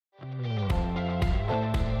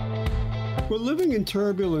We're living in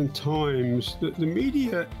turbulent times. The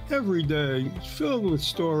media every day is filled with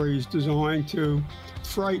stories designed to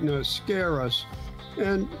frighten us, scare us.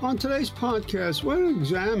 And on today's podcast, we're going to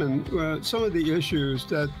examine some of the issues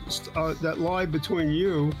that lie between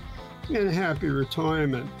you and a happy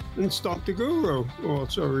retirement. And Stop the Guru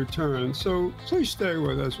also returns. So please stay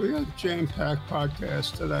with us. We got a jam-packed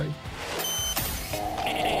podcast today.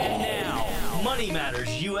 And now, Money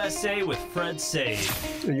Matters USA with Fred Sade.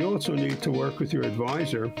 And you also need to work with your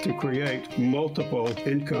advisor to create multiple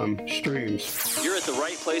income streams. You're at the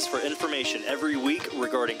right place for information every week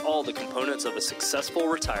regarding all the components of a successful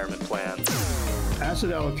retirement plan.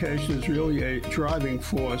 Asset allocation is really a driving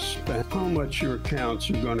force for how much your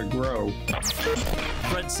accounts are going to grow.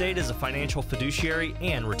 Fred Sade is a financial fiduciary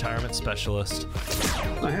and retirement specialist.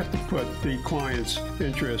 I have to put the client's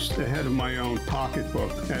interest ahead of my own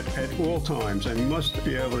pocketbook at all times. I must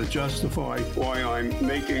be able to justify why I'm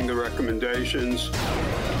making the recommendations.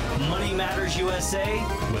 Money Matters USA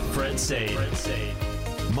with Fred Sade.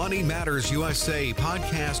 Money Matters USA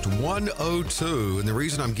Podcast 102. And the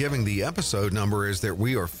reason I'm giving the episode number is that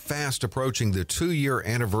we are fast approaching the 2-year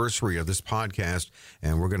anniversary of this podcast,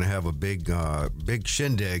 and we're going to have a big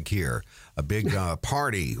shindig here, a big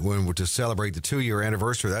party to celebrate the 2-year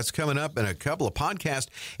anniversary. That's coming up in a couple of podcasts.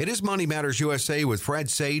 It is Money Matters USA with Fred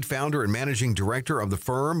Sade, founder and managing director of the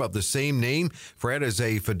firm of the same name. Fred is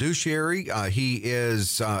a fiduciary. He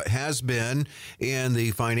has been in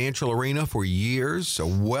the financial arena for years,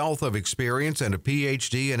 a wealth of experience, and a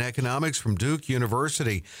PhD in economics from Duke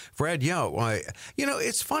University. Fred,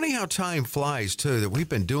 it's funny how time flies, too, that we've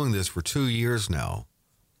been doing this for 2 years now.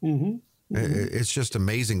 Mm-hmm. It's just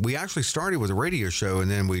amazing. We actually started with a radio show,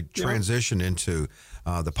 and then we transitioned into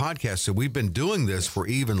the podcast. So we've been doing this for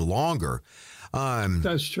even longer.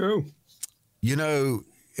 That's true.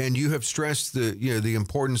 And you have stressed the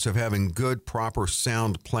importance of having good, proper,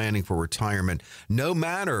 sound planning for retirement, no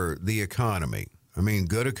matter the economy. I mean,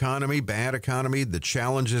 good economy, bad economy, the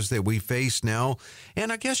challenges that we face now.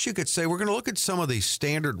 And I guess you could say we're going to look at some of these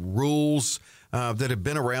standard rules that have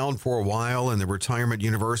been around for a while in the retirement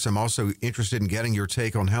universe. I'm also interested in getting your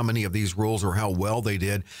take on how many of these rules or how well they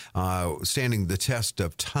did withstanding the test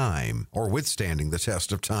of time, and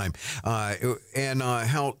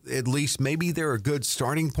how at least maybe they're a good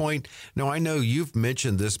starting point. Now, I know you've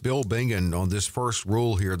mentioned this, Bill Bengen, on this first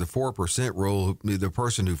rule here, the 4% rule. The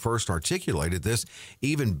person who first articulated this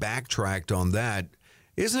even backtracked on that.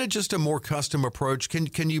 Isn't it just a more custom approach?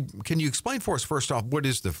 Can you explain for us, first off, what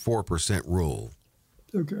is the 4% rule?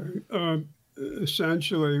 Okay.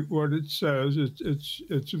 Essentially, what it says,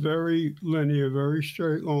 it's very linear, very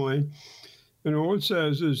straight line. And all it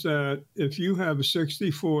says is that if you have a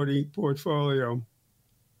 60-40 portfolio,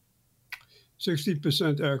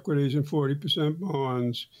 60% equities and 40%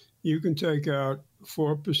 bonds, you can take out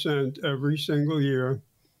 4% every single year.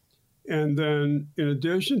 And then in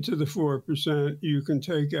addition to the 4%, you can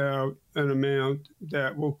take out an amount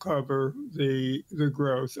that will cover the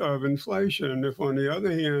growth of inflation. If, on the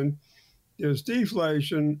other hand, there's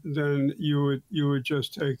deflation, then you would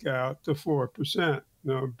just take out the 4%.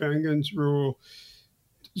 Now, Bengen's rule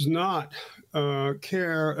does not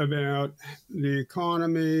care about the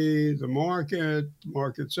economy, the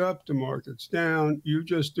market's up, the market's down. You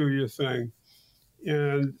just do your thing.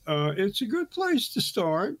 And it's a good place to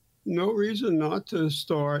start. No reason not to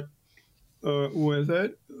start with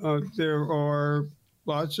it. There are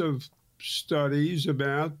lots of studies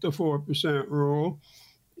about the 4% rule,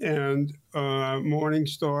 and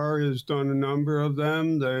Morningstar has done a number of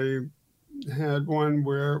them. They had one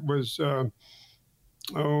where it was about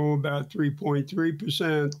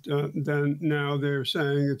 3.3%. Then now they're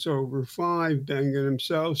saying it's over 5%. Bengen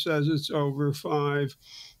himself says it's over 5%,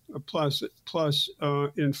 plus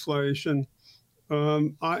inflation.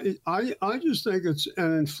 I just think it's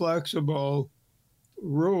an inflexible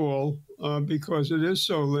rule because it is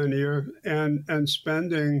so linear, and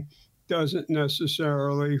spending doesn't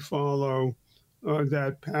necessarily follow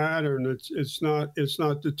that pattern. It's not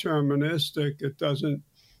deterministic. It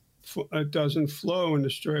doesn't flow in a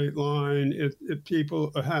straight line.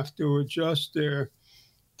 People have to adjust their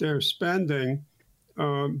spending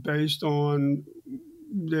based on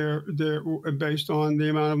based on the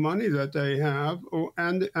amount of money that they have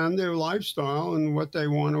and their lifestyle and what they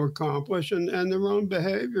want to accomplish and their own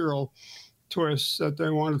behavioral twists that they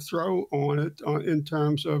want to throw on it in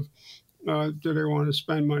terms of do they want to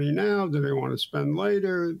spend money now? Do they want to spend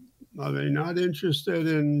later? Are they not interested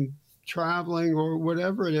in traveling or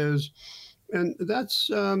whatever it is? And that's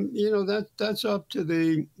that's up to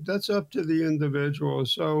the individual.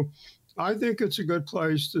 So I think it's a good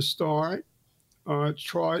place to start.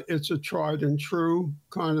 It's a tried and true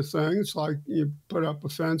kind of thing. It's like you put up a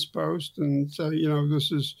fence post and say,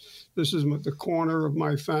 this is the corner of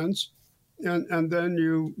my fence, and then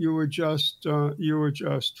you adjust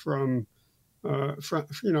from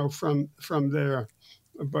there.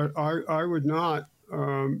 But I would not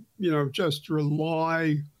just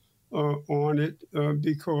rely on it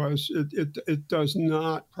because it does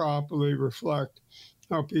not properly reflect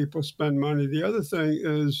how people spend money. The other thing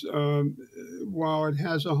is, while it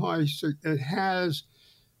has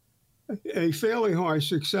a fairly high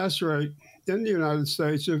success rate in the United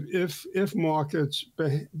States if markets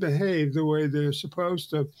behave the way they're supposed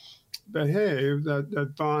to behave,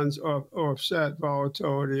 that bonds offset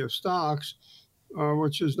volatility of stocks,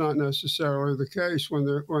 which is not necessarily the case when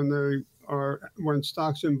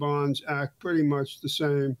stocks and bonds act pretty much the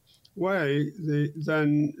same way.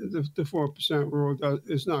 Then the 4% rule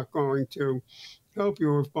is not going to help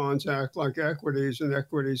you. If bonds act like equities and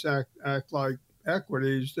equities act like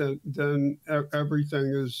equities, then everything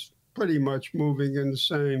is pretty much moving in the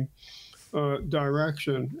same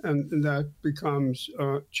direction, and that becomes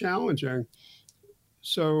challenging.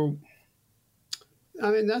 So,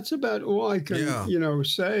 I mean, that's about all I can,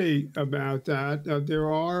 say about that.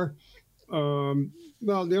 There are,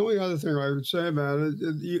 well, the only other thing I would say about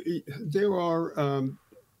it, there are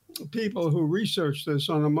people who research this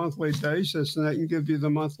on a monthly basis, and they can give you the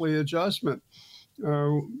monthly adjustment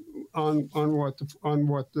on what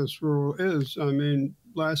this rule is. I mean,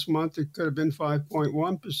 last month it could have been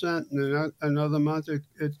 5.1%, and another month it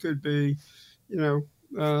could be,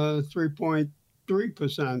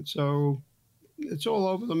 3.3%. So it's all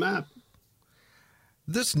over the map.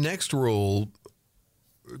 This next rule,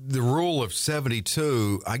 the rule of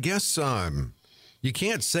 72, I guess you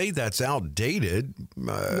can't say that's outdated.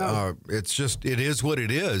 No. It is what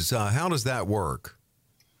it is. How does that work?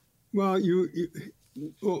 Well,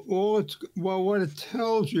 what it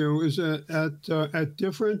tells you is that at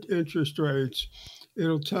different interest rates,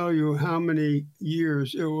 it'll tell you how many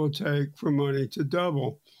years it will take for money to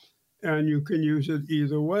double. And you can use it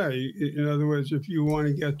either way. In other words, if you want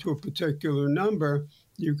to get to a particular number,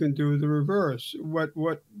 you can do the reverse. What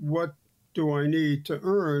do I need to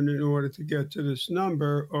earn in order to get to this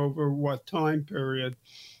number over what time period?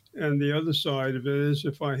 And the other side of it is,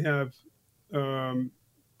 if I have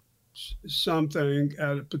something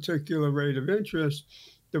at a particular rate of interest,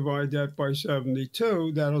 divide that by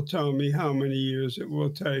 72, that'll tell me how many years it will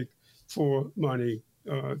take for money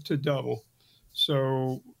to double.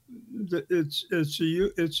 So it's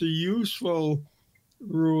a useful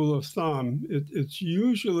rule of thumb. It's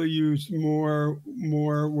usually used more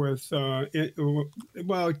with it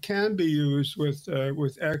can be used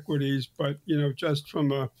with equities, but just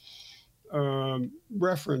from a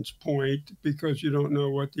reference point, because you don't know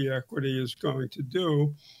what the equity is going to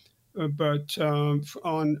do. But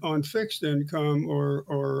on fixed income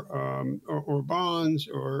or bonds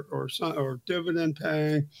or dividend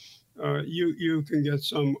paying, you can get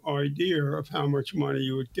some idea of how much money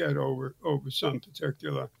you would get over some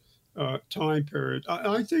particular time period.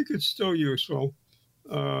 I think it's still useful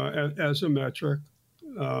as a metric,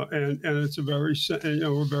 and it's a very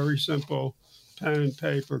simple pen and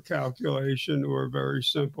paper calculation or a very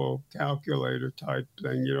simple calculator type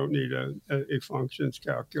thing. You don't need a functions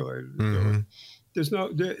calculator to do it. There's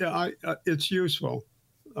it's useful,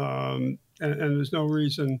 and there's no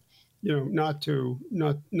reason, not to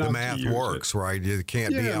the math works, right? It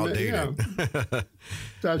can't be outdated. Yeah.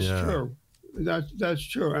 That's true. That's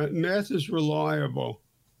true. Math is reliable.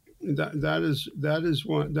 That's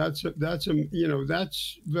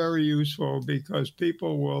very useful, because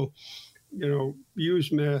people will use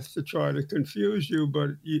math to try to confuse you,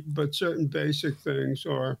 but certain basic things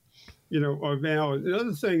are valid. The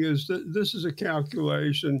other thing is that this is a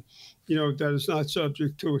calculation, that is not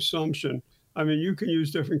subject to assumption. I mean, you can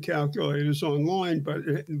use different calculators online, but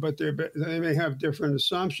they may have different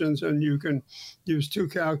assumptions, and you can use two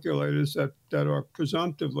calculators that are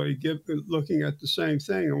presumptively looking at the same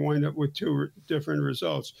thing and wind up with two different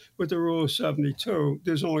results. With the rule of 72,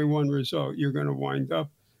 there's only one result you're going to wind up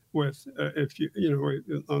with, if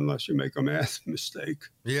unless you make a math mistake.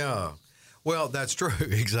 Yeah. Well, that's true.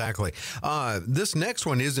 Exactly. This next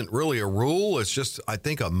one isn't really a rule. It's just, I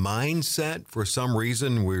think, a mindset. For some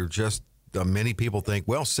reason, we're just, many people think,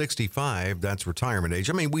 well, 65, that's retirement age.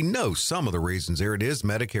 I mean, we know some of the reasons there. It is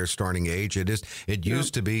Medicare starting age. It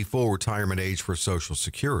used to be full retirement age for Social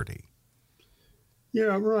Security.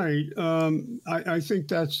 Yeah, right. I think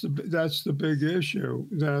that's the big issue,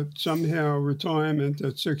 that somehow retirement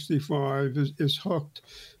at 65 is hooked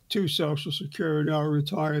to Social Security. I'll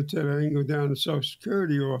retire today and go down to Social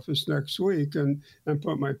Security office next week and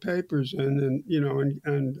put my papers in, and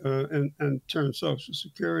and turn Social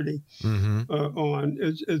Security on.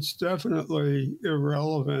 It's definitely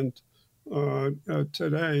irrelevant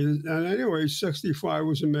today. And anyway, 65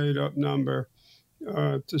 was a made-up number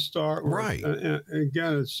to start with. Right. And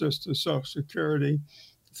again, it's just a Social Security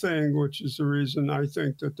thing, which is the reason I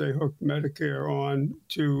think that they hooked Medicare on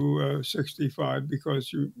to 65,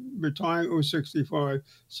 because retirement was 65,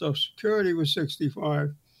 Social Security was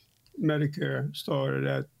 65, Medicare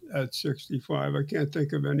started at 65. I can't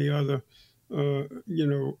think of any other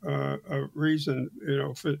reason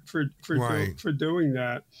for doing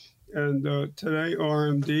that. And today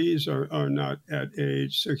RMDs are not at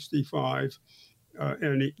age 65 not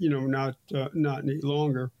any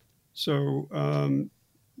longer. So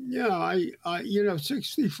I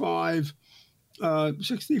 65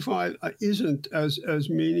 isn't as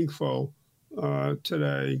meaningful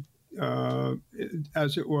today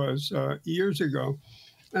as it was years ago.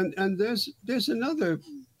 And there's another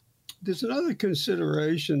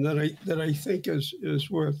consideration that I think is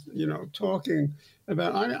worth talking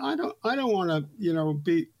about. I don't want to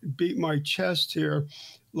beat my chest here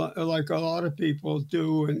like a lot of people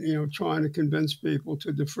do, and trying to convince people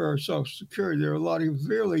to defer Social Security. There are a lot of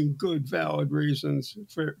really good, valid reasons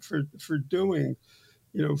for doing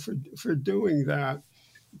that.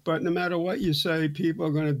 But no matter what you say, people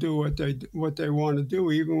are going to do what they want to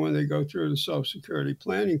do, even when they go through the Social Security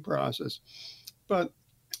planning process. But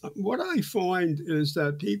what I find is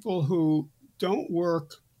that people who don't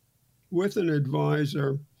work with an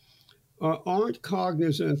advisor aren't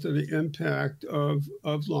cognizant of the impact of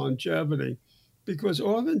longevity, because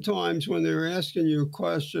oftentimes when they're asking you a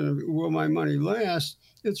question of will my money last,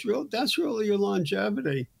 that's really a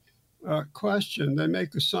longevity question. They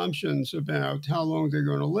make assumptions about how long they're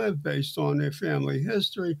going to live based on their family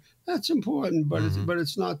history. That's important, but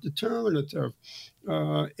it's not determinative.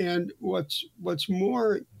 And what's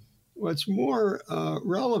more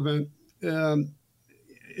relevant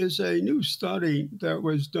is a new study that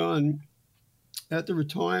was done at the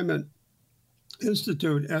Retirement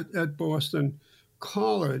Institute at Boston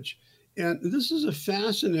College. And this is a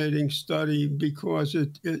fascinating study because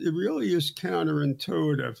it really is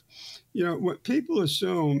counterintuitive. What people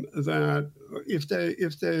assume that if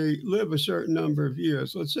they live a certain number of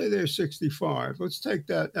years, let's say they're 65, let's take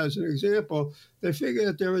that as an example, they figure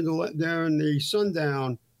that they're in the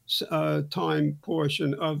sundown time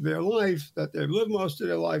portion of their life, that they've lived most of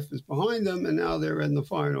their life is behind them, and now they're in the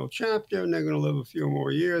final chapter, and they're going to live a few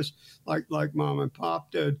more years, like Mom and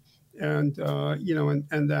Pop did, and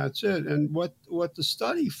that's it. And what the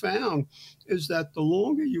study found is that the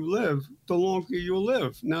longer you live, the longer you'll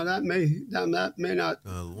live. Now that may not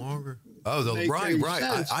longer. Oh, right.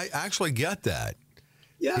 I actually get that.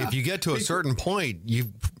 Yeah. If you get to a certain point,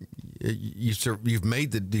 you've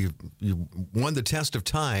won the test of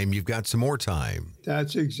time. You've got some more time.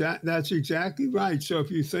 That's exactly right. So if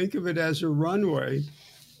you think of it as a runway,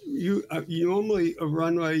 you normally a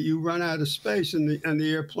runway, you run out of space and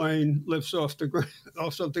the airplane lifts off the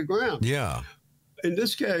ground. Yeah. In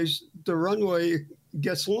this case, the runway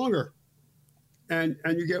gets longer, and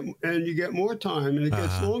you get more time, and it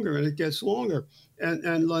gets longer, and it gets longer,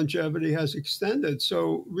 and longevity has extended.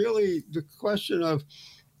 So really, the question of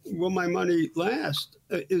will my money last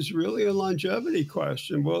is really a longevity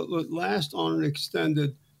question. Will it last on an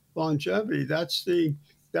extended longevity? That's the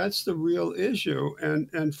real issue. And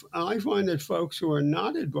I find that folks who are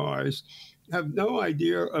not advised have no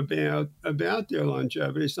idea about their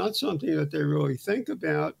longevity. It's not something that they really think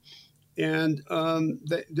about. And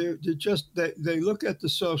they look at the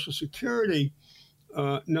Social Security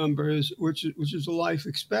numbers, which is a life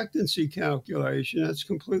expectancy calculation. That's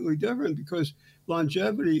completely different, because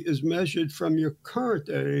longevity is measured from your current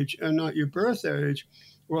age and not your birth age,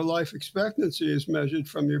 where life expectancy is measured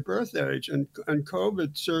from your birth age. And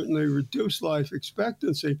COVID certainly reduced life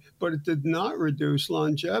expectancy, but it did not reduce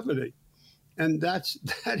longevity. And that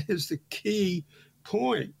is the key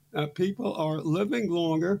point. People are living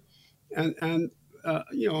longer, and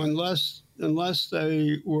unless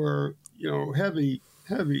they were heavy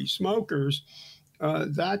smokers,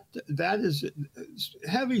 that is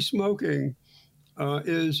heavy smoking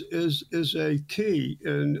is a key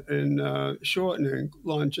in shortening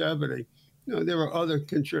longevity. There are other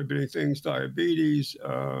contributing things, diabetes,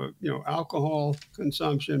 alcohol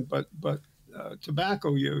consumption, but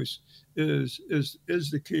tobacco use is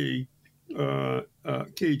the key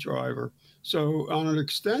driver. So on an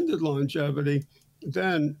extended longevity,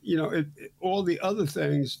 then all the other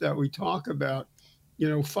things that we talk about,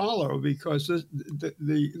 follow, because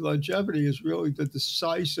the longevity is really the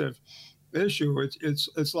decisive issue.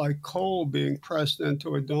 It's like coal being pressed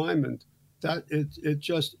into a diamond. That it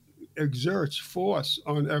just exerts force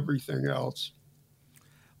on everything else.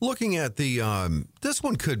 Looking at the, this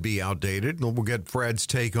one could be outdated. We'll get Fred's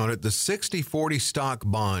take on it. The 60-40 stock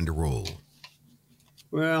bond rule.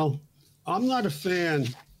 Well, I'm not a fan.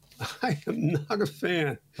 I am not a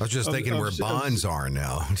fan. I was just thinking where bonds are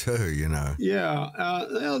now, too, Yeah.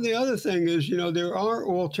 The other thing is, there are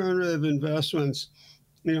alternative investments,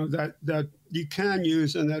 that you can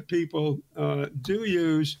use and that people do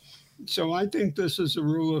use. So I think this is a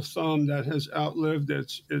rule of thumb that has outlived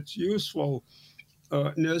its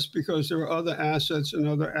usefulness, because there are other assets and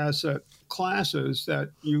other asset classes that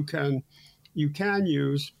you can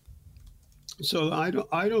use. So I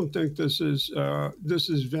don't think this is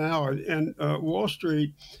valid. And Wall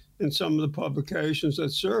Street and some of the publications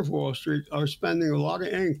that serve Wall Street are spending a lot of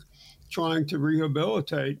ink trying to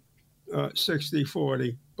rehabilitate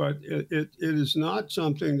 60-40, but it is not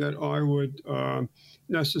something that I would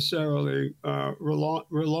necessarily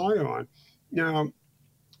rely on. Now,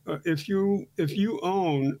 if you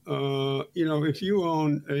own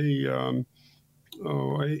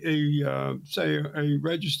say a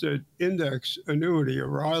registered index annuity, a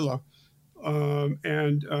RILA,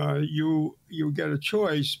 and you get a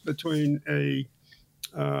choice between a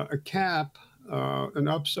cap, an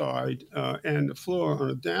upside, and a floor on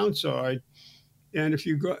a downside, and if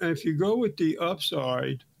you go with the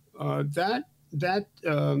upside, that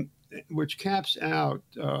which caps out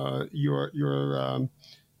your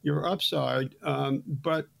upside,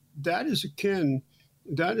 but that is akin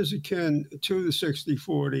to the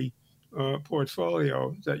 60-40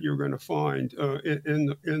 portfolio that you're going to find in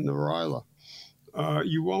the RILA.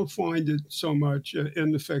 You won't find it so much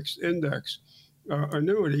in the fixed index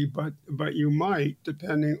annuity, but you might,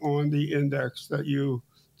 depending on the index that you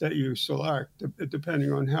select,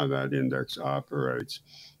 depending on how that index operates.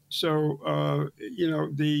 So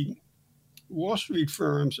the Wall Street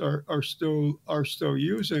firms are still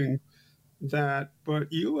using that,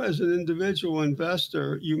 but you as an individual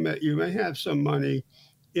investor, you may have some money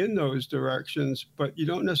in those directions, but you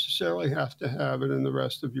don't necessarily have to have it in the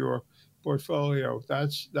rest of your portfolio.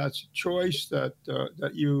 That's a choice that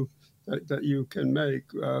you can make,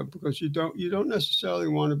 because you don't necessarily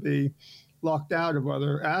want to be locked out of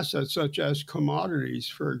other assets, such as commodities,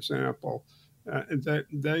 for example. That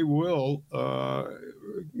they will,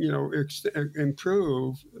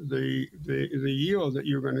 improve the yield that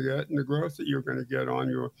you're going to get and the growth that you're going to get on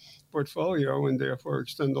your portfolio, and therefore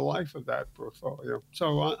extend the life of that portfolio.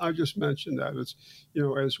 So I just mentioned that as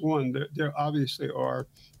as one. There obviously are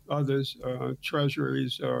others.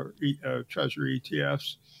 Treasuries or treasury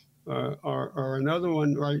ETFs are another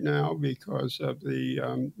one right now because of the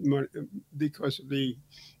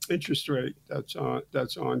interest rate that's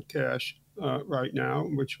on cash right now,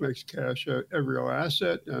 which makes cash a real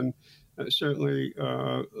asset, and certainly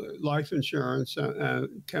life insurance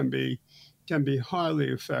can be highly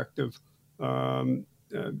effective,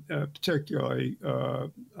 particularly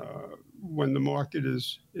when the market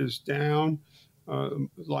is down.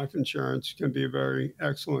 Life insurance can be a very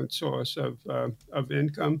excellent source of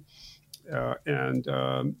income, and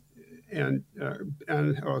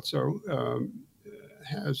also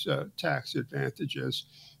has tax advantages,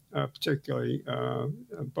 particularly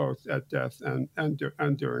both at death and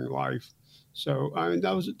during life. So I mean,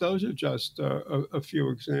 those are just a few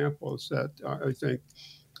examples that I think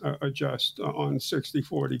are just on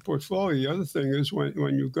 60-40 portfolio. The other thing is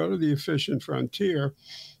when you go to the efficient frontier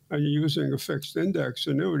and you're using a fixed index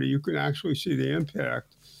annuity, you can actually see the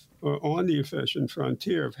impact on the efficient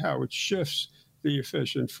frontier of how it shifts the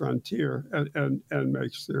efficient frontier and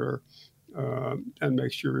makes your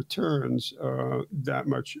returns that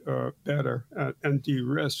much better, and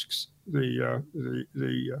de-risks the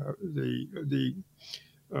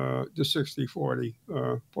 60-40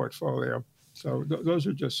 portfolio. So those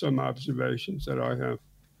are just some observations that I have.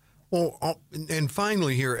 Well, and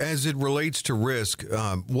finally here, as it relates to risk,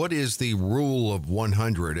 what is the rule of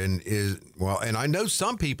 100? And I know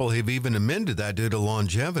some people have even amended that due to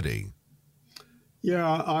longevity.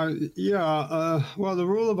 Well, the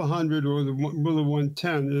rule of 100 or the rule of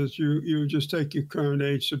 110 is you just take your current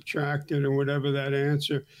age, subtract it, and whatever that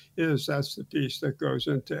answer is, that's the piece that goes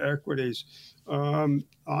into equities.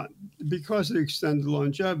 Because of the extended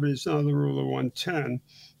longevity, it's not the rule of 110.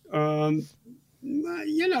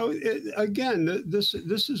 Again,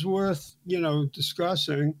 this is worth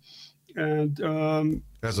discussing, and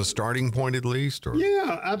as a starting point, at least. Or?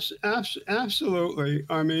 Yeah, absolutely.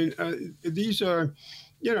 I mean, these are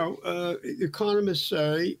economists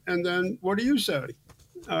say, and then what do you say?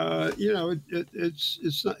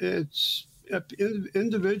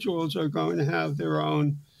 Individuals are going to have their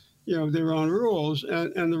own rules,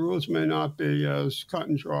 and the rules may not be as cut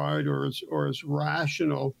and dried or as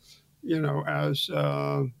rational, as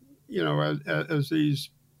these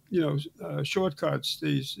shortcuts,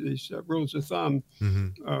 these rules of thumb,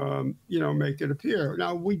 make it appear.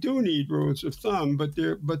 Now, we do need rules of thumb, but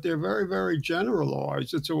they're very, very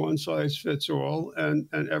generalized. It's a one size fits all, and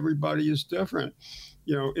everybody is different.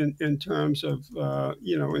 In terms of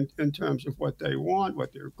in terms of what they want,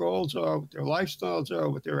 what their goals are, what their lifestyles are,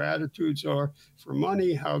 what their attitudes are for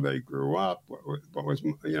money, how they grew up, what was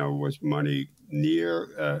was money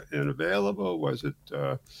near and available? Was it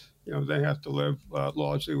they have to live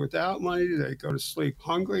largely without money? Did they go to sleep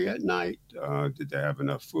hungry at night? Did they have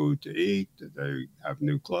enough food to eat? Did they have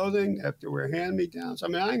new clothing? Have to wear hand-me-downs? I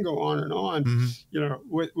mean, I can go on and on,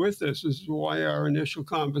 with this. This is why our initial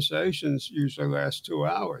conversations usually last 2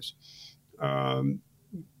 hours.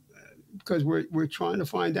 Because we're trying to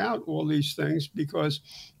find out all these things, because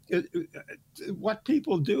what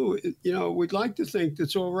people do, we'd like to think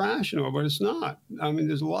it's all rational, but it's not. I mean,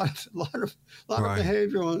 there's a lot of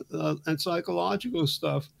behavioral and psychological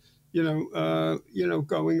stuff,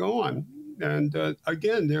 going on. And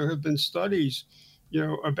again, there have been studies,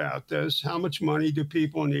 about this. How much money do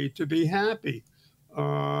people need to be happy?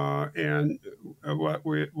 And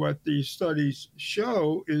what these studies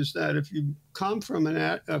show is that if you come from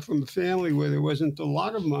a family where there wasn't a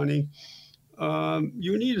lot of money,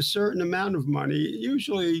 you need a certain amount of money,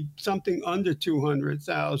 usually something under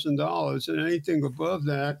 $200,000, and anything above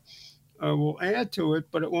that will add to it,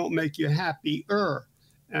 but it won't make you happier.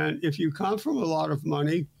 And if you come from a lot of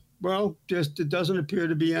money, well, it doesn't appear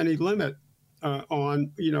to be any limit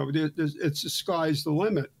on, it's the sky's the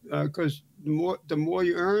limit, because the more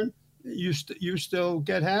you earn, you still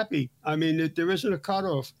get happy. I mean, there isn't a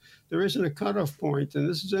cutoff. There isn't a cutoff point, and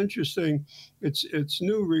this is interesting. It's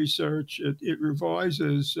new research. It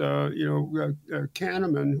revises.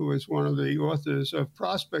 Kahneman, who is one of the authors of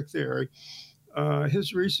prospect theory,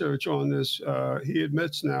 his research on this, he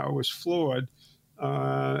admits now, was flawed.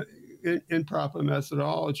 Improper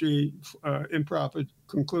methodology, improper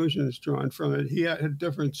conclusions drawn from it. He had a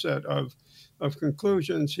different set of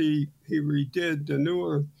conclusions. He redid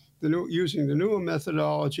using the newer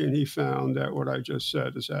methodology, and he found that what I just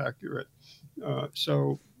said is accurate.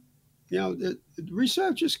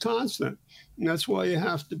 Research is constant, and that's why you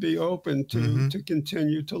have to be open to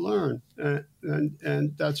continue to learn,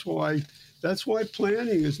 and that's why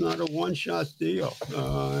planning is not a one-shot deal.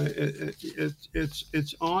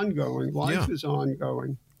 It's ongoing. Life is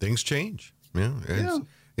ongoing. Things change.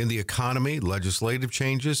 In the economy, legislative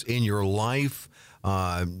changes, in your life.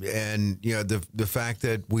 And the fact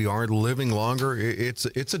that we are living longer, it's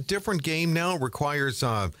a different game now. It requires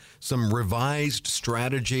some revised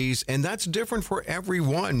strategies, and that's different for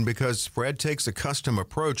everyone, because Fred takes a custom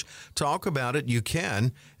approach. Talk about it, you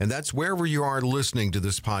can, and that's wherever you are listening to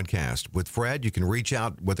this podcast. With Fred, you can reach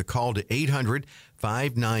out with a call to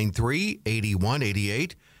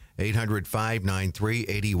 800-593-8188,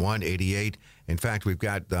 800-593-8188. In fact, we've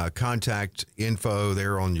got contact info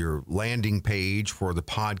there on your landing page for the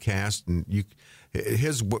podcast. And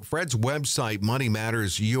Fred's website,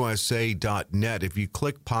 moneymattersusa.net. If you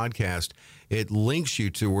click podcast, it links you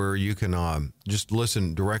to where you can just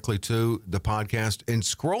listen directly to the podcast and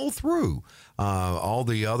scroll through all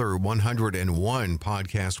the other 101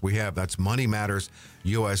 podcasts we have. That's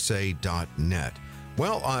moneymattersusa.net.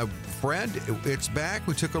 Well, Fred, it's back.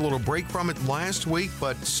 We took a little break from it last week,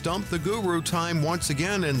 but Stump the Guru time once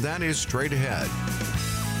again, and that is straight ahead.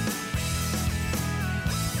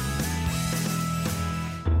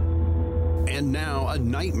 And now, a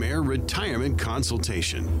Nightmare Retirement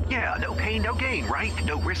Consultation. Yeah, no pain, no gain, right?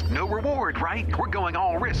 No risk, no reward, right? We're going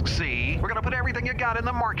all risk, see? We're going to put everything you got in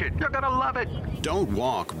the market. You're going to love it. Don't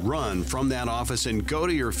walk, run from that office and go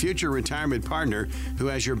to your future retirement partner who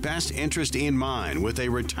has your best interest in mind with a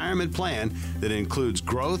retirement plan that includes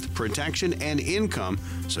growth, protection, and income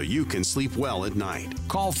so you can sleep well at night.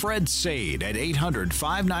 Call Fred Sade at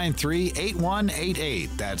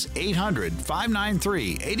 800-593-8188. That's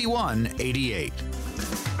 800-593-8188.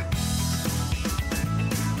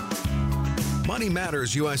 Money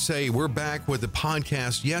Matters USA. We're back with the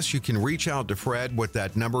podcast. Yes, you can reach out to Fred with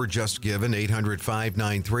that number just given,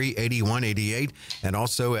 800-593-8188, and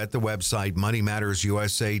also at the website,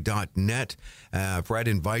 moneymattersusa.net. Fred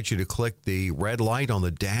invites you to click the red light on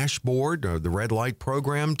the dashboard or the red light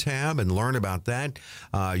program tab and learn about that.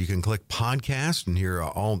 You can click podcast and hear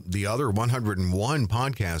all the other 101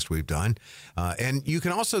 podcasts we've done. And you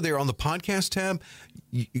can also there on the podcast tab,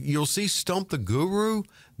 you'll see Stump the Guru.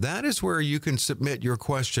 That is where you can submit your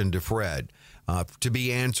question to Fred to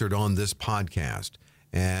be answered on this podcast.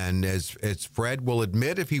 And as Fred will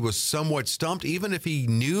admit, if he was somewhat stumped, even if he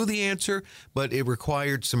knew the answer, but it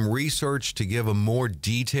required some research to give a more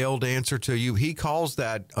detailed answer to you, he calls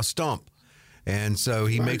that a stump. And so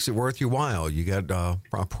he makes it worth your while. You get a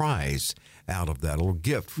prize out of that, a little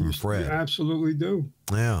gift from Fred. You absolutely do.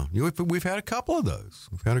 Yeah. We've had a couple of those.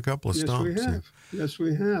 We've had a couple of stumps. Yes,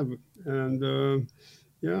 we have. And,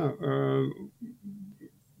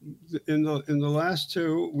 in the last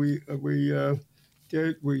two, we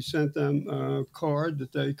sent them a card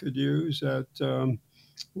that they could use at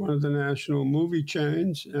one of the national movie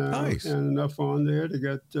chains. Nice. And enough on there to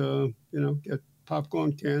get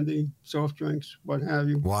popcorn, candy, soft drinks, what have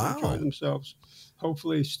you. Wow. Enjoy themselves.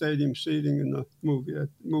 Hopefully stadium seating in the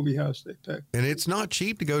movie house they picked. And it's not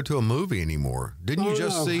cheap to go to a movie anymore. Didn't you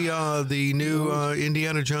just see the new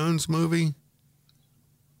Indiana Jones movie?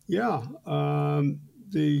 Yeah.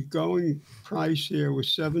 The going price here was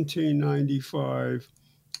 $17.95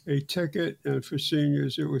 a ticket, and for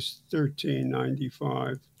seniors it was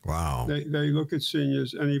 $13.95. Wow. They look at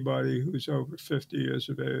seniors, anybody who's over 50 years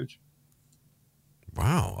of age.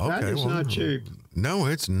 Wow. Okay. That is not cheap. No,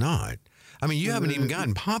 it's not. I mean, you haven't even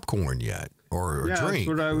gotten popcorn yet, or a drink. That's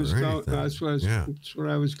what I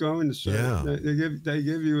was going to say. Yeah. They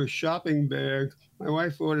give you a shopping bag. My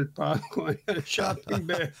wife ordered popcorn and a shopping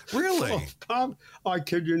bag. Really? I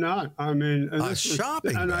kid you not. I mean,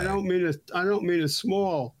 shopping bag. And I don't mean a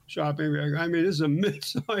small shopping bag. I mean, this is a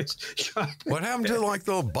mid-sized shopping bag. What happened to like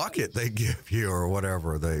the bucket they give you or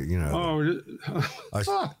whatever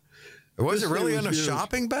was it really in a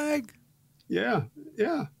shopping bag? Yeah.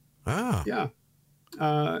 Ah. Yeah.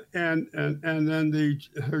 And then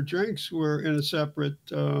her drinks were in a separate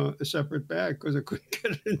bag because I couldn't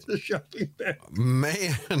get it into the shopping bag.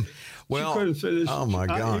 Man, well, she couldn't finish. Oh my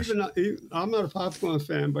gosh! I'm not a popcorn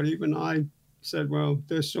fan, but even I said, "Well,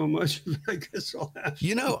 there's so much. I guess I'll have."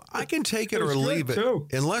 I can take it or leave it,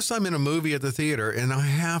 unless I'm in a movie at the theater and I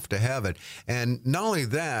have to have it. And not only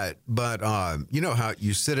that, but you know how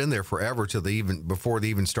you sit in there forever before they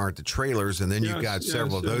even start the trailers, and then you've got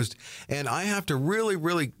several of those. And I have to really,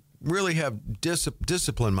 really, really have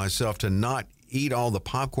discipline myself to not eat all the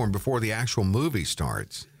popcorn before the actual movie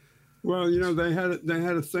starts. Well, they had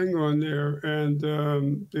a thing on there, and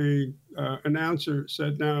the announcer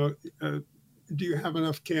said, "Now, do you have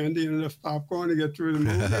enough candy and enough popcorn to get through the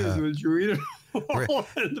movie, or did you eat it all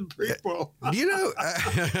in the prequel?"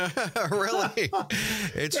 Really,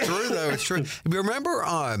 it's true though. It's true. Remember,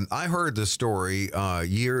 I heard the story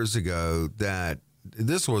years ago that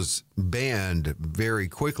this was banned very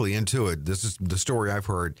quickly into it. This is the story I've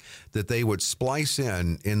heard, that they would splice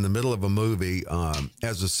in the middle of a movie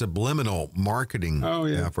as a subliminal marketing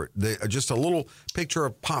effort. Just a little picture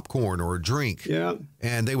of popcorn or a drink. Yeah.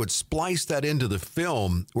 And they would splice that into the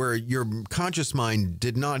film where your conscious mind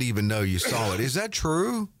did not even know you saw it. Is that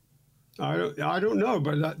true? I don't know,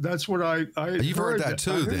 but that's what I You've heard that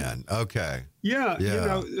too, then. Okay. Yeah.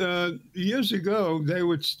 Years ago they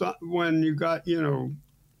would stop when you got two.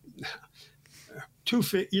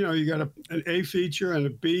 You got an A feature and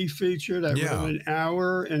a B feature that run an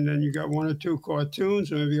hour, and then you got one or two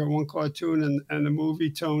cartoons, or maybe you got one cartoon and the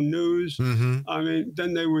movie tone news. Mm-hmm. I mean,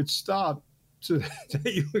 then they would stop so that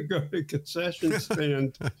you would go to the concession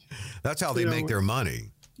stand. That's how they make their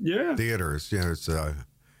money. Yeah. Theaters.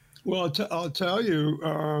 Well, I'll tell you,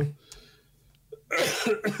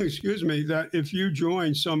 excuse me, that if you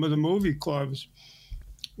join some of the movie clubs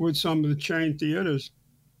with some of the chain theaters,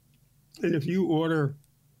 and if you order,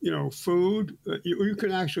 food, you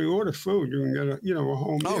can actually order food. You can get a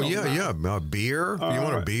home meal. Oh, yeah. Beer. You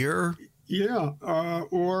want a beer? Yeah.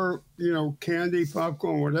 Or, candy,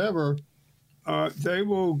 popcorn, whatever. They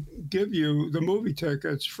will give you the movie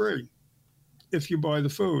tickets free if you buy the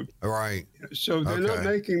food. Right. So they're not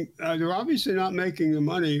making, they're obviously not making the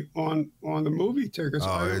money on the movie tickets.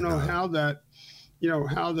 I don't know how that,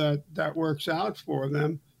 how that works out for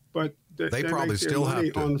them, but they probably make still their money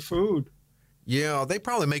have to on food. Yeah, they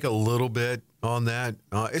probably make a little bit on that.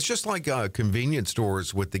 It's just like convenience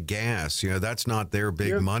stores with the gas. That's not their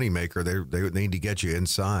big money maker. They need to get you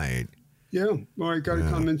inside. Yeah, well, you got to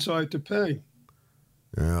come inside to pay.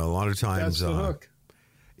 Yeah, a lot of times. That's the hook.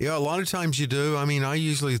 Yeah, a lot of times you do. I mean, I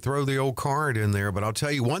usually throw the old card in there, but I'll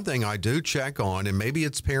tell you one thing I do check on, and maybe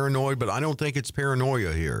it's paranoid, but I don't think it's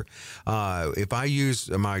paranoia here. If I use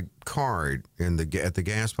my card at the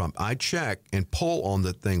gas pump, I check and pull on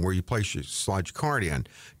the thing where you slide your card in,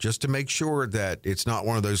 just to make sure that it's not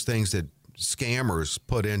one of those things that scammers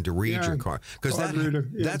put in to read your card. Because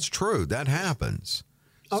that's true. That happens.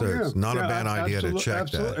 So it's not a bad idea to check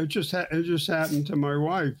that. It just happened to my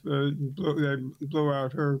wife. They blew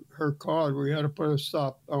out her card. We had to put a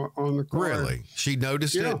stop on the card. Really? She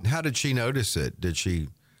noticed it? How did she notice it? Did she?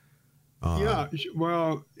 We got.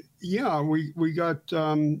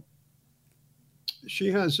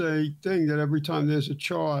 She has a thing that every time there's a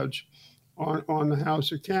charge on the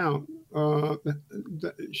house account,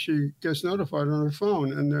 she gets notified on her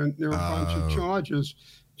phone, and then there are a bunch of charges.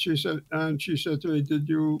 She said to me, "Did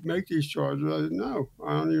you make these charges?" I said, "No,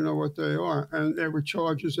 I don't even know what they are." And there were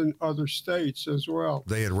charges in other states as well.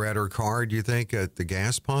 They had read her card, you think, at the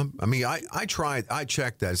gas pump? I mean, I checked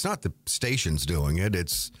that. It's not the stations doing it.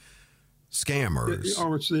 It's scammers. It's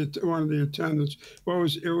one of the attendants. Well,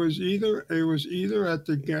 it was either at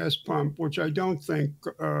the gas pump, which I don't think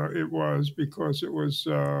it was, because it was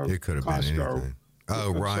it could have Costco. been anything.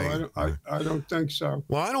 Oh, right. So I don't think so.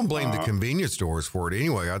 Well, I don't blame the convenience stores for it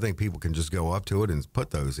anyway. I think people can just go up to it and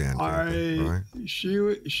put those in. Right? She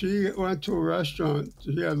went to a restaurant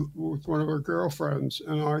with one of her girlfriends,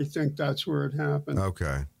 and I think that's where it happened.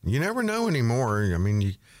 Okay. You never know anymore. I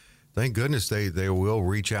mean, thank goodness they will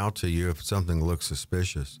reach out to you if something looks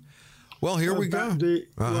suspicious. Well, here we go. The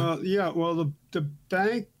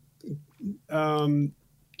bank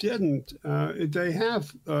didn't. They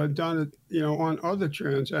have done it, on other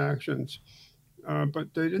transactions,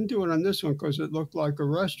 but they didn't do it on this one because it looked like a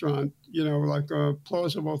restaurant, like a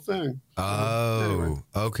plausible thing. Oh,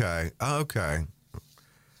 anyway. Okay.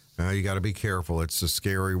 You got to be careful. It's a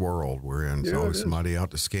scary world we're in. There's always somebody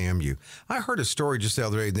out to scam you. I heard a story just the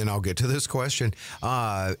other day, then I'll get to this question.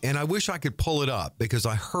 And I wish I could pull it up because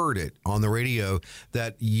I heard it on the radio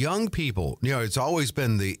that young people, it's always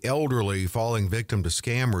been the elderly falling victim to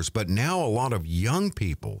scammers, but now a lot of young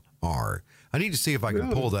people are. I need to see if I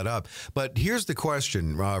can pull that up. But here's the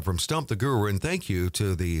question from Stump the Guru, and thank you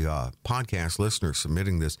to the podcast listeners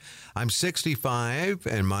submitting this. I'm 65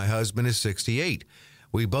 and my husband is 68.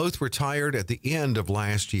 We both retired at the end of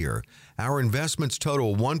last year. Our investments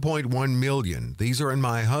total $1.1 million. These are in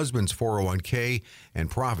my husband's 401k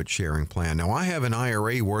and profit sharing plan. Now, I have an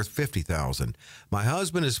IRA worth $50,000. My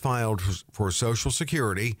husband has filed for Social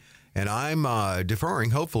Security, and I'm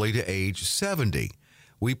deferring, hopefully, to age 70.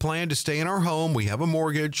 We plan to stay in our home. We have a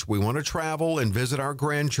mortgage. We want to travel and visit our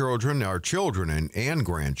grandchildren, our children and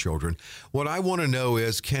grandchildren. What I want to know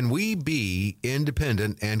is, can we be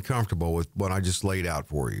independent and comfortable with what I just laid out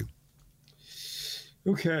for you?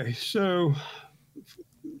 Okay, so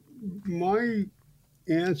my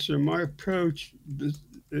approach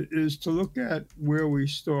is to look at where we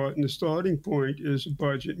start, and the starting point is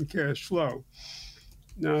budget and cash flow.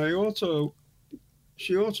 Now,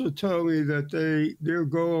 she also told me that their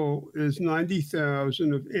goal is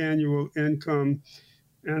 $90,000 of annual income,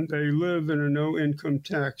 and they live in a no-income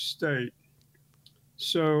tax state.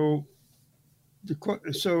 So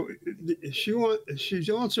she's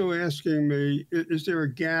also asking me, is there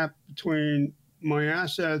a gap between my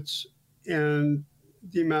assets and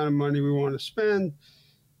the amount of money we want to spend?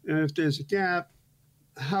 And if there's a gap,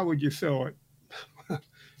 how would you fill it?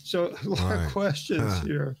 So a lot of questions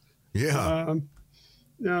here. Yeah.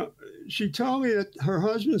 Now, she told me that her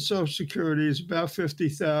husband's Social Security is about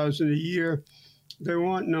 $50,000 a year. They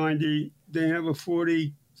want $90,000. They have a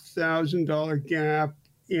 $40,000 gap.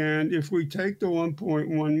 And if we take the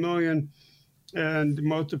 $1.1 million and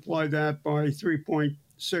multiply that by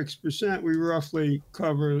 3.6%, we roughly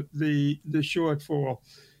cover the shortfall.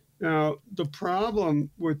 Now, the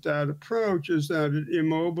problem with that approach is that it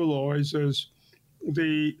immobilizes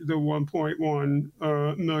the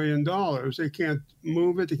 $1.1 million. They can't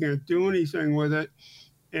move it. They can't do anything with it.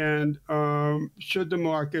 And should the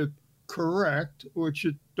market correct, which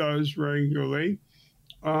it does regularly,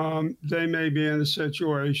 they may be in a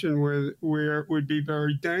situation where it would be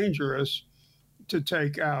very dangerous to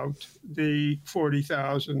take out the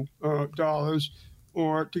 $40,000,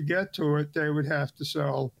 or to get to it, they would have to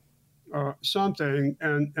sell something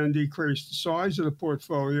and decrease the size of the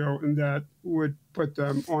portfolio, and that would put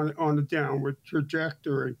them on a downward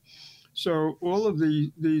trajectory. So all of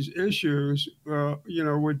these issues,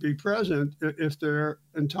 would be present if they're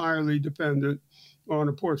entirely dependent on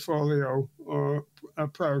a portfolio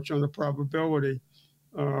approach, on a probability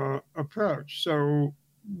approach. So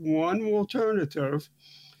one alternative.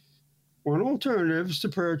 One alternative is to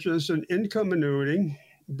purchase an income annuity.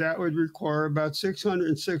 That would require about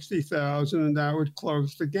 $660,000, and that would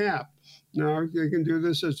close the gap. Now, they can do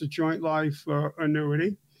this as a joint life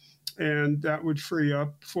annuity, and that would free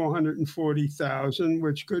up $440,000,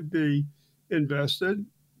 which could be invested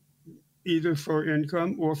either for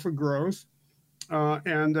income or for growth,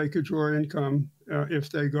 and they could draw income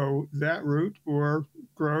if they go that route, or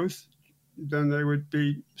growth, then they would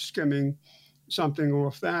be skimming something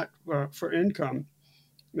off that for income.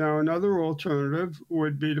 Now, another alternative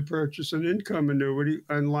would be to purchase an income annuity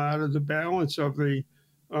and ladder the balance of the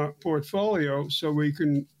portfolio so we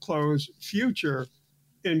can close future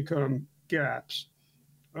income gaps.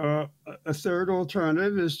 A third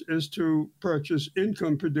alternative is to purchase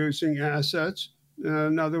income-producing assets.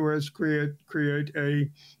 In other words, create a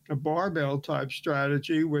barbell type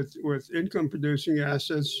strategy with income-producing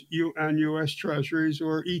assets and U.S. Treasuries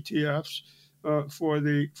or ETFs for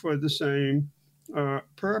the same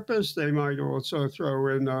purpose. They might also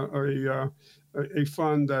throw in a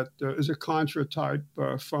fund that is a contra type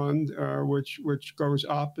fund, which goes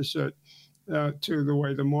opposite to the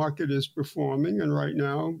way the market is performing. And right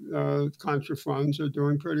now, contra funds are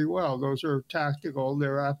doing pretty well. Those are tactical.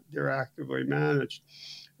 They're actively managed.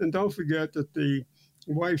 And don't forget that the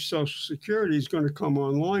wife's Social Security is going to come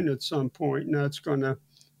online at some point, and that's going to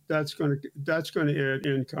add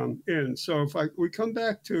income in. So we come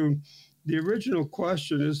back to the original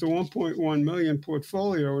question, is the 1.1 million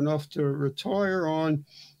portfolio enough to retire on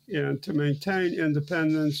and to maintain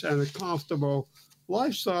independence and a comfortable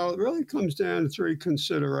lifestyle? It really comes down to three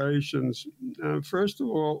considerations. First of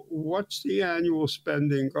all, what's the annual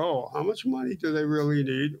spending goal? How much money do they really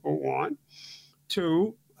need or want?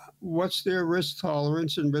 Two, what's their risk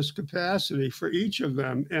tolerance and risk capacity for each of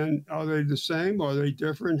them? And are they the same? Are they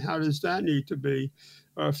different? How does that need to be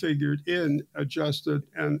figured in, adjusted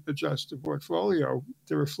portfolio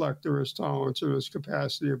to reflect the risk tolerance and risk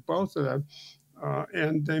capacity of both of them?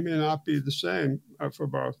 And they may not be the same for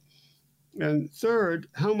both. And third,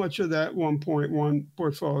 how much of that 1.1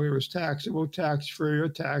 portfolio is taxable, tax-free, or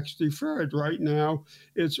tax-deferred? Right now,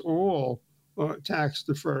 it's all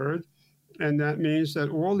tax-deferred, and that means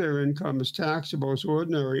that all their income is taxable as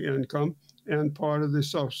ordinary income, and part of the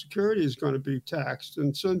Social Security is going to be taxed.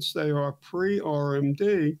 And since they are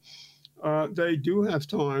pre-RMD, they do have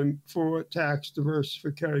time for tax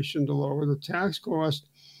diversification to lower the tax cost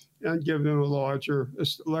and give them a larger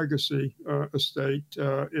legacy estate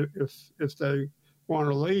if they want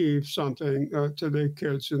to leave something to their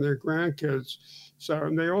kids and their grandkids. So,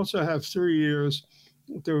 and they also have 3 years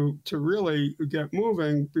to really get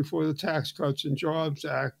moving before the Tax Cuts and Jobs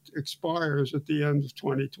Act expires at the end of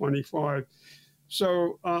 2025.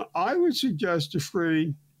 So I would suggest a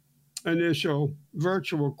free initial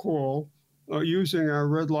virtual call using our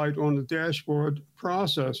red light on the dashboard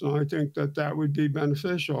process. And I think that would be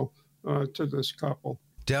beneficial to this couple.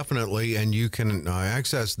 Definitely, and you can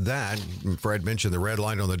access that. Fred mentioned the Red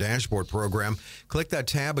Light on the Dashboard program. Click that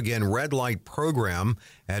tab again, Red Light Program,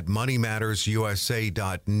 at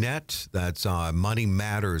moneymattersusa.net. That's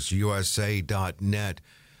moneymattersusa.net.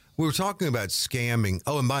 We were talking about scamming.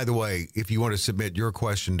 Oh, and by the way, if you want to submit your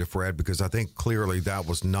question to Fred, because I think clearly that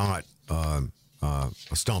was not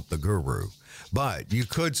Stump the Guru, but you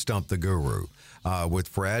could stump the guru with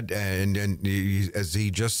Fred. And as he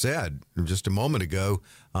just said just a moment ago,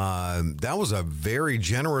 that was a very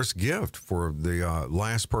generous gift for the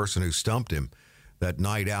last person who stumped him that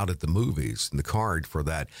night out at the movies. And the card for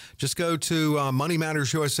that, just go to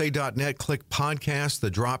moneymattersusa.net, click podcast,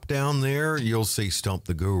 the drop down there, you'll see Stump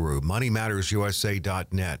the Guru,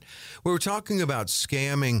 moneymattersusa.net. We were talking about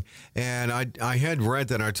scamming, and I had read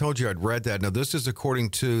that, and I told you I'd read that. Now, this is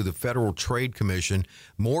according to the Federal Trade Commission.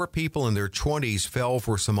 More people in their 20s fell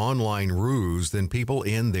for some online ruse than people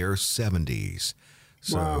in their 70s.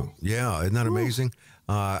 So, wow. Yeah, isn't that amazing?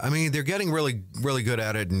 I mean, they're getting really, really good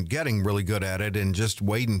at it and just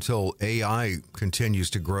wait until AI continues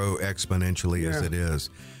to grow exponentially as it is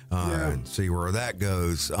and see where that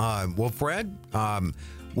goes. Well, Fred,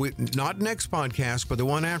 not next podcast, but the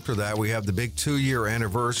one after that, we have the big 2-year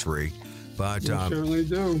anniversary. But we certainly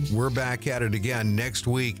do. We're back at it again next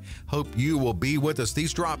week. Hope you will be with us.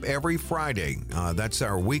 These drop every Friday. That's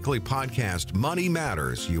our weekly podcast, Money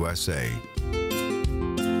Matters USA.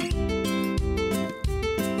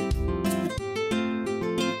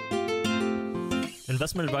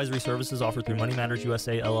 Investment advisory services offered through Money Matters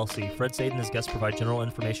USA LLC. Fred Sade and his guests provide general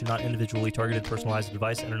information, not individually targeted personalized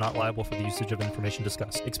advice, and are not liable for the usage of information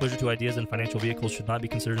discussed. Exposure to ideas and financial vehicles should not be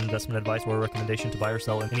considered investment advice or a recommendation to buy or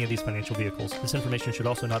sell in any of these financial vehicles. This information should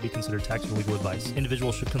also not be considered tax or legal advice.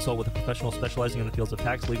 Individuals should consult with a professional specializing in the fields of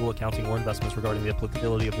tax, legal, accounting, or investments regarding the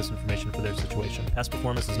applicability of this information for their situation. Past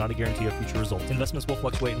performance is not a guarantee of future results. Investments will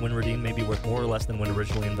fluctuate, and when redeemed may be worth more or less than when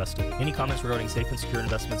originally invested. Any comments regarding safe and secure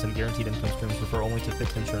investments and guaranteed income streams refer only to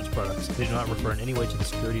fixed insurance products. They do not refer in any way to the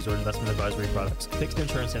securities or investment advisory products. Fixed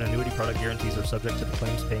insurance and annuity product guarantees are subject to the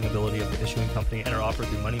claims paying ability of the issuing company and are offered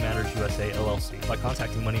through Money Matters USA LLC. By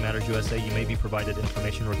contacting Money Matters USA, you may be provided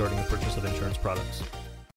information regarding the purchase of insurance products.